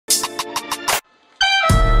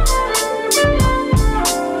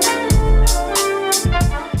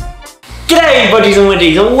Hey Bodgies and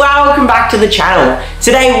Widgies, welcome back to the channel.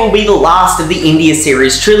 Today will be the last of the India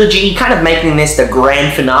series trilogy, kind of making this the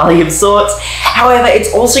grand finale of sorts. However,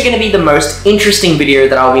 it's also going to be the most interesting video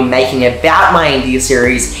that I'll be making about my India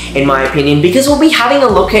series, in my opinion, because we'll be having a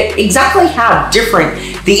look at exactly how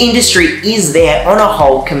different the industry is there on a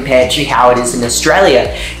whole compared to how it is in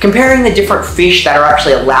Australia. Comparing the different fish that are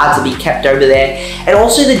actually allowed to be kept over there, and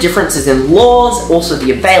also the differences in laws, also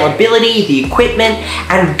the availability, the equipment,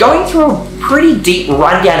 and going through a pretty deep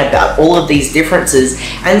rundown about all of these differences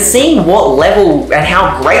and seeing what level and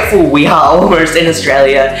how grateful we are almost in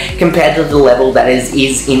Australia compared to the level that is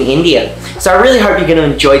in India. So I really hope you're going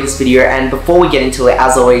to enjoy this video, and before we get into it,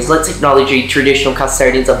 as always, let's acknowledge the traditional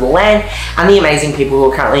custodians of the land and the amazing people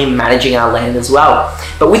who are currently managing our land as well.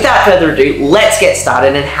 But without further ado, let's get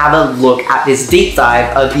started and have a look at this deep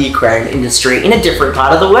dive of the aquarium industry in a different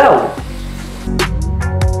part of the world.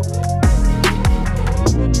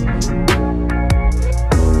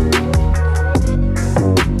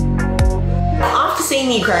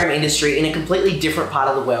 The aquarium industry in a completely different part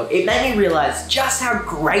of the world, it made me realize just how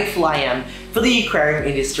grateful I am for the aquarium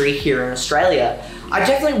industry here in Australia. I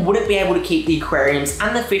definitely wouldn't be able to keep the aquariums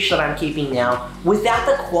and the fish that I'm keeping now without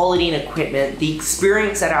the quality and equipment, the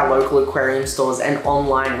experience at our local aquarium stores and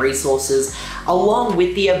online resources, along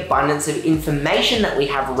with the abundance of information that we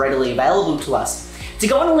have readily available to us. To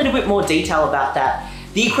go in a little bit more detail about that,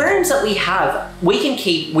 the aquariums that we have, we can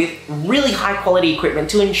keep with really high quality equipment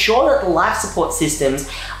to ensure that the life support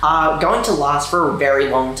systems are going to last for a very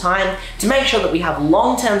long time, to make sure that we have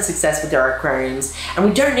long-term success with our aquariums, and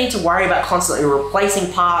we don't need to worry about constantly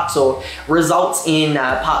replacing parts or results in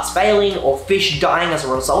parts failing or fish dying as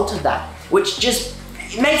a result of that, which just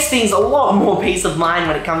makes things a lot more peace of mind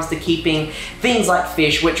when it comes to keeping things like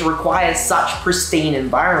fish, which requires such pristine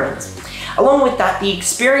environments. Along with that, the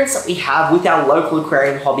experience that we have with our local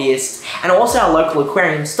aquarium hobbyists and also our local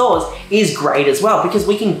aquarium stores is great as well, because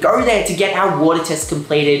we can go there to get our water tests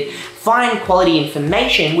completed, find quality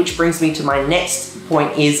information, which brings me to my next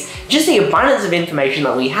point, is just the abundance of information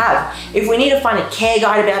that we have. If we need to find a care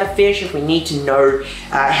guide about a fish, if we need to know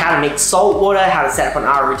how to mix salt water, how to set up an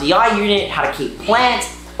RODI unit, how to keep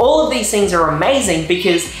plants, all of these things are amazing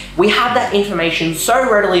because we have that information so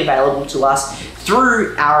readily available to us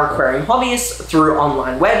through our aquarium hobbyists, through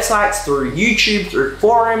online websites, through YouTube, through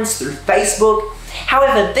forums, through Facebook.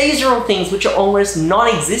 However, these are all things which are almost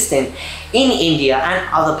non-existent in India and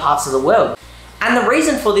other parts of the world. And the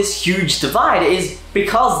reason for this huge divide is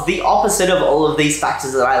because the opposite of all of these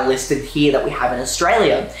factors that I listed here that we have in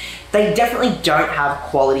Australia. They definitely don't have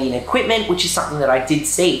quality in equipment, which is something that I did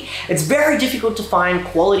see. It's very difficult to find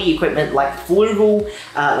quality equipment like Fluval,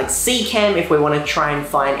 like Seachem, if we want to try and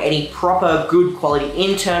find any proper good quality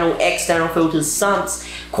internal, external filters, sumps,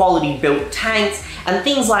 quality built tanks, and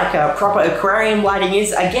things like proper aquarium lighting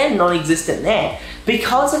is, again, non-existent there,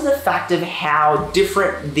 because of the fact of how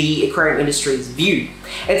different the aquarium industry is viewed.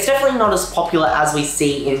 It's definitely not as popular as we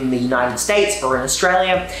see in the United States or in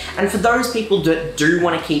Australia, and for those people that do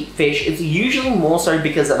want to keep fish, it's usually more so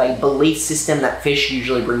because of a belief system that fish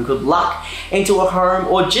usually bring good luck into a home,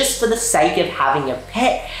 or just for the sake of having a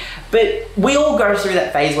pet. But we all go through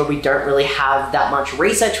that phase where we don't really have that much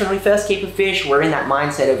research when we first keep a fish. We're in that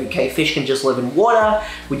mindset of, okay, fish can just live in water,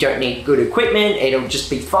 we don't need good equipment, it'll just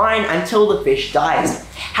be fine until the fish dies.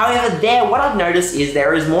 However, what I've noticed is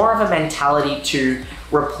there is more of a mentality to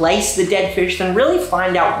replace the dead fish than really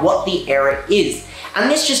find out what the error is. And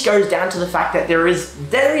this just goes down to the fact that there is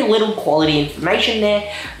very little quality information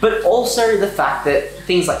there, but also the fact that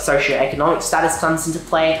things like socioeconomic status comes into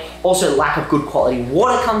play, also lack of good quality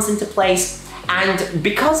water comes into place, and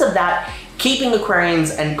because of that, keeping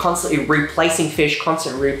aquariums and constantly replacing fish,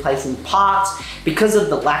 constantly replacing parts, because of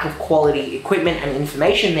the lack of quality equipment and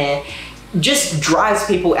information there, just drives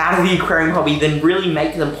people out of the aquarium hobby than really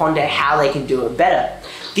make them ponder how they can do it better.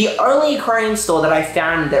 The only aquarium store that I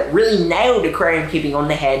found that really nailed aquarium keeping on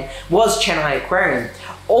the head was Chennai Aquarium.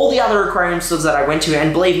 All the other aquarium stores that I went to,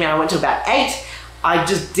 and believe me, I went to about 8, I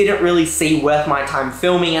just didn't really see worth my time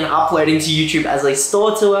filming and uploading to YouTube as a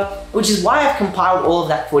store tour, which is why I've compiled all of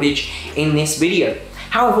that footage in this video.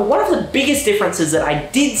 However, one of the biggest differences that I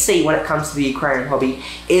did see when it comes to the aquarium hobby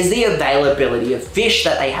is the availability of fish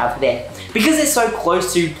that they have there. Because they're so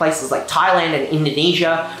close to places like Thailand and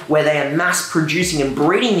Indonesia, where they are mass producing and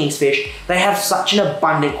breeding these fish, they have such an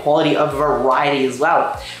abundant quality of variety as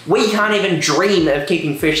well. We can't even dream of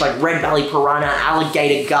keeping fish like red belly piranha,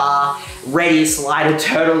 alligator gar, ready slider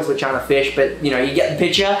turtles, which aren't a fish, but you know, you get the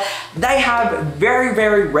picture. They have very,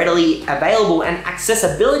 very readily available and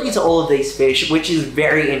accessibility to all of these fish, which is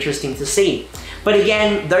very interesting to see. But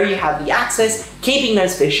again, though you have the access, keeping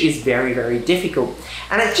those fish is very, very difficult.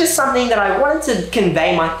 And it's just something that I wanted to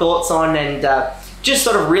convey my thoughts on and just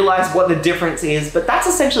sort of realize what the difference is. But that's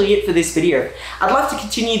essentially it for this video. I'd love to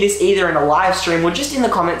continue this either in a live stream or just in the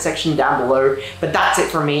comment section down below. But that's it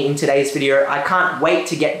from me in today's video. I can't wait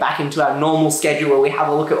to get back into our normal schedule where we have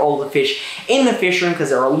a look at all the fish in the fish room, because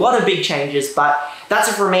there are a lot of big changes. But that's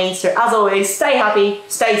it from me. So as always, stay happy,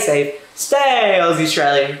 stay safe, stay Aussie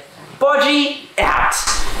Australian. Bodgie out.